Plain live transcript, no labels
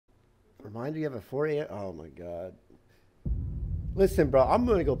Reminder you have a 4 a.m. Oh my god. Listen, bro, I'm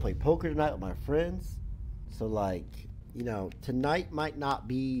gonna go play poker tonight with my friends. So like, tonight might not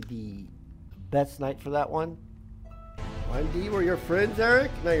be the best night for that one. MD, we're your friends,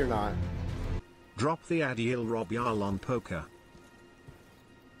 Eric? No, you're not. Drop the Adil Rob Yarl on poker.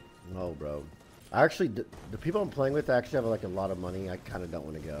 No, bro. I actually, the people I'm playing with actually have like a lot of money. I kind of don't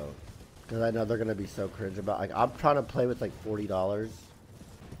want to go because I know they're gonna be so cringe about. Like, I'm trying to play with like $40.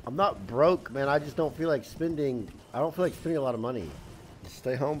 I'm not broke, man. I just don't feel like spending. I don't feel like spending a lot of money.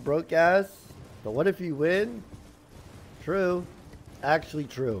 Stay home broke ass. But what if you win? True. Actually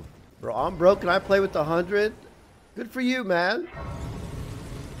true. Bro, I'm broke and I play with 100. Good for you, man.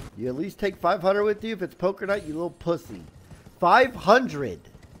 You at least take 500 with you if it's poker night, you little pussy. 500.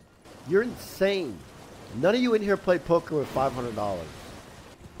 You're insane. None of you in here play poker with $500.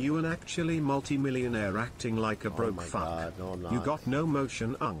 You an actually multi-millionaire acting like a broke fuck. God, no, I'm not. You got no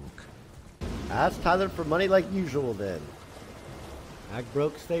motion, unk. Ask Tyler for money like usual then. Act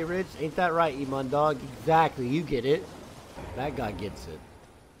broke, stay rich. Ain't that right, Iman dog? Exactly, you get it. That guy gets it.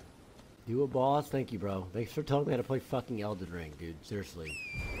 You a boss? Thank you, bro. Thanks for telling me how to play fucking Elden Ring, dude. Seriously.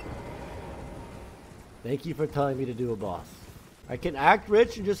 Thank you for telling me to do a boss. I can act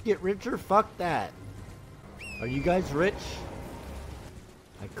rich and just get richer? Fuck that. Are you guys rich?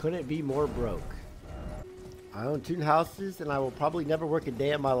 I couldn't be more broke. I own 2 houses and I will probably never work a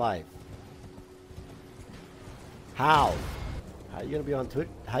day in my life. How? How you gonna be on Twitch?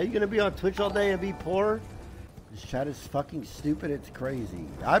 How you gonna be on Twitch all day and be poor? This chat is fucking stupid. It's crazy.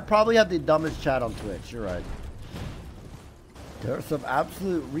 I probably have the dumbest chat on Twitch. You're right. There are some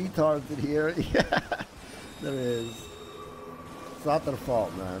absolute retards in here. Yeah, there is. It's not their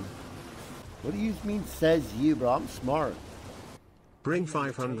fault, man. What do you mean says you, bro? I'm smart. Bring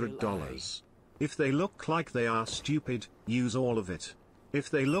 $500. If they look like they are stupid, use all of it.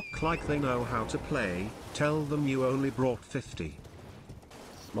 If they look like they know how to play, tell them you only brought 50.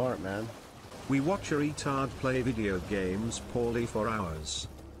 Smart, man. We watch a retard play video games poorly for hours.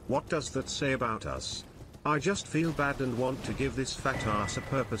 What does that say about us? I just feel bad and want to give this fat ass a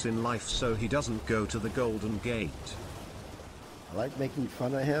purpose in life so he doesn't go to the Golden Gate. I like making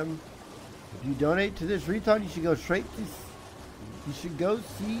fun of him. If you donate to this retard, you should go straight to... You should go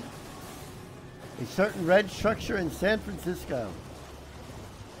see a certain red structure in San Francisco.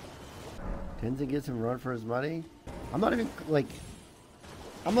 Tenzin gets him run for his money. I'm not even like...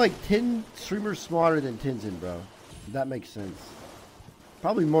 I'm like 10 streamers smarter than Tenzin, bro. If that makes sense.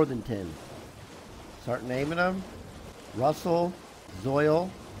 Probably more than 10. Start naming them. Russell,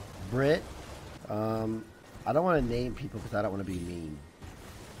 Zoil, Britt. I don't want to name people because I don't want to be mean.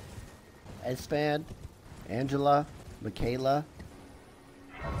 Esfand, Angela, Michaela.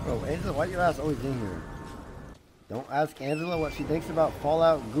 Bro, Angela, why your ass always in here? Don't ask Angela what she thinks about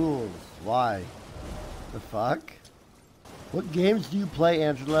Fallout Ghouls. Why? The fuck? What games do you play,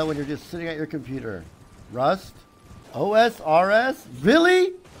 Angela, when you're just sitting at your computer? Rust? OSRS?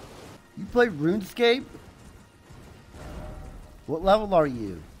 Really? You play RuneScape? What level are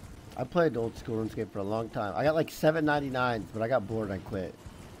you? I played old school RuneScape for a long time. I got like 799s, but I got bored and I quit.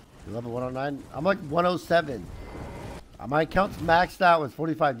 You level 109? I'm like 107. My account's maxed out with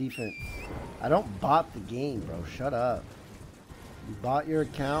 45 defense. I don't bot the game, bro. Shut up. You bought your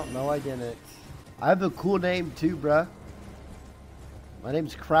account? No, I didn't. I have a cool name too, bruh. My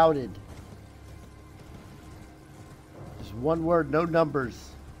name's Crowded. Just one word, no numbers.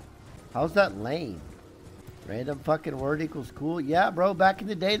 How's that lame? Random fucking word equals cool? Yeah, bro. Back in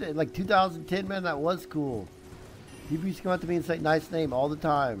the day, like 2010, man, that was cool. People used to come up to me and say, nice name all the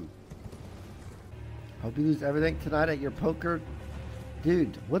time. Hope you lose everything tonight at your poker.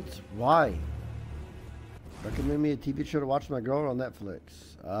 Dude, why? Recommend me a TV show to watch with my girl on Netflix.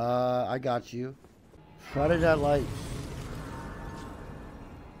 I got you. Friday Night Lights.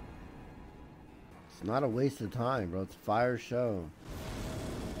 It's not a waste of time, bro. It's a fire show.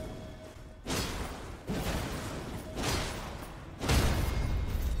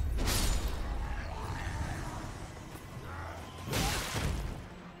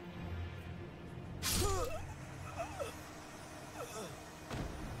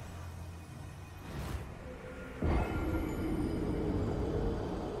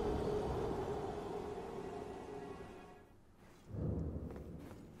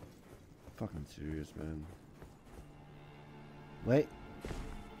 Fucking serious, man. Wait.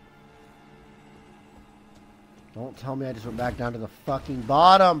 Don't tell me I just went back down to the fucking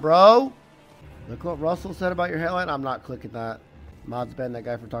bottom, bro. Look what Russell said about your hairline. I'm not clicking that. Mods ban that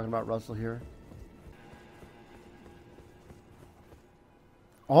guy for talking about Russell here.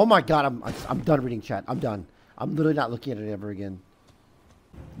 Oh my god, I'm done reading chat. I'm done. I'm literally not looking at it ever again.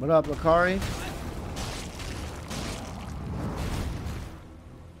 What up, Lakari?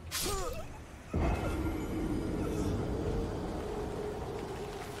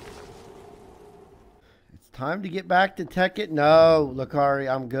 It's time to get back to Tekkit. No, Lakari,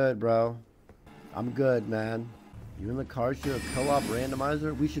 I'm good, bro. I'm good, man. You and Lakari should do a co-op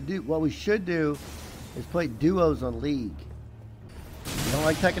randomizer. What we should do is play duos on League. You don't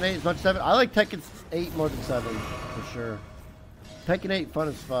like Tekken 8 as much as 7? I like Tekken 8 more than 7, for sure. Tekken 8 fun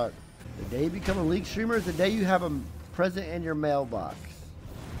as fuck. The day you become a League streamer is the day you have a present in your mailbox.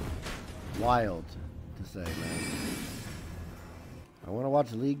 Wild to say, man. I want to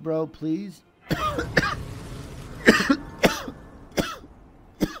watch League, bro, please.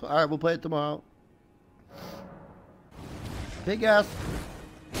 Alright, we'll play it tomorrow. Big ass.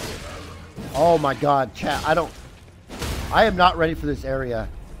 Oh my god, chat. I am not ready for this area.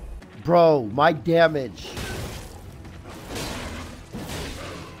 Bro, my damage.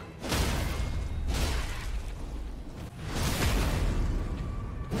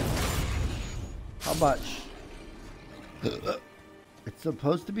 How much? It's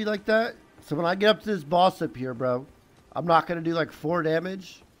supposed to be like that? So when I get up to this boss up here, bro, I'm not going to do like 4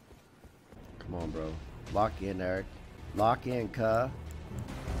 damage? Come on, bro. Lock in, Eric. Lock in, cuh.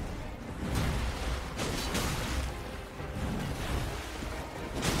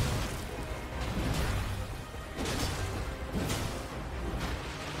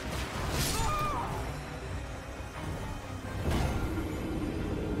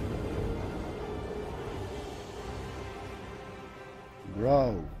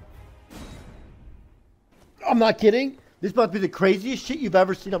 Bro. I'm not kidding. This must be the craziest shit you've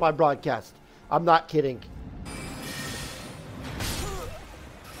ever seen on my broadcast. I'm not kidding.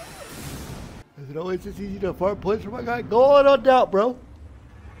 Is it always this easy to fart points for my guy? Go on, no doubt, bro.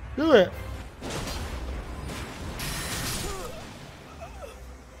 Do it.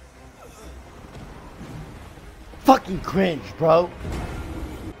 Fucking cringe, bro.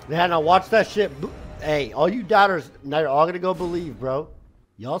 Man, I watched that shit. Hey, all you doubters, now you're all gonna go believe, bro.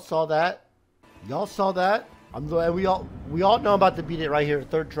 Y'all saw that? Y'all saw that? We all know I'm about to beat it right here.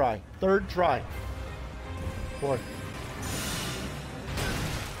 Third try. Third try. Fourth.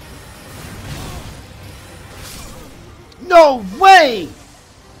 No way!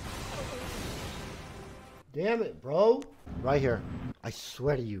 Damn it, bro. Right here. I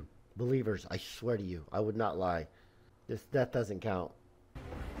swear to you, believers, I swear to you, I would not lie. This death doesn't count.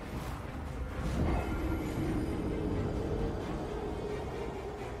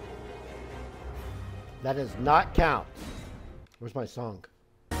 That does not count. Where's my song?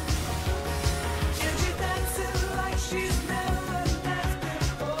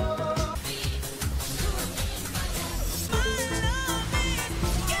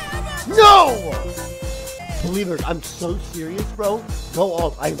 No! Believers, I'm so serious, bro. Go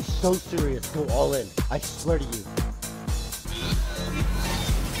all. I'm so serious. Go all in. I swear to you.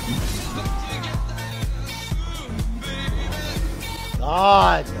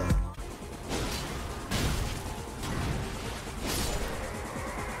 God.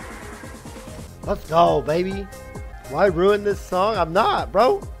 Let's go, baby. Why ruin this song? I'm not,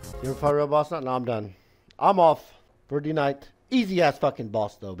 bro. You ever fight a real boss? No, I'm done. I'm off for the night. Easy ass fucking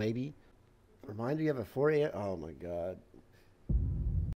boss though, baby. Reminder, you have a 4 a.m. Oh my god.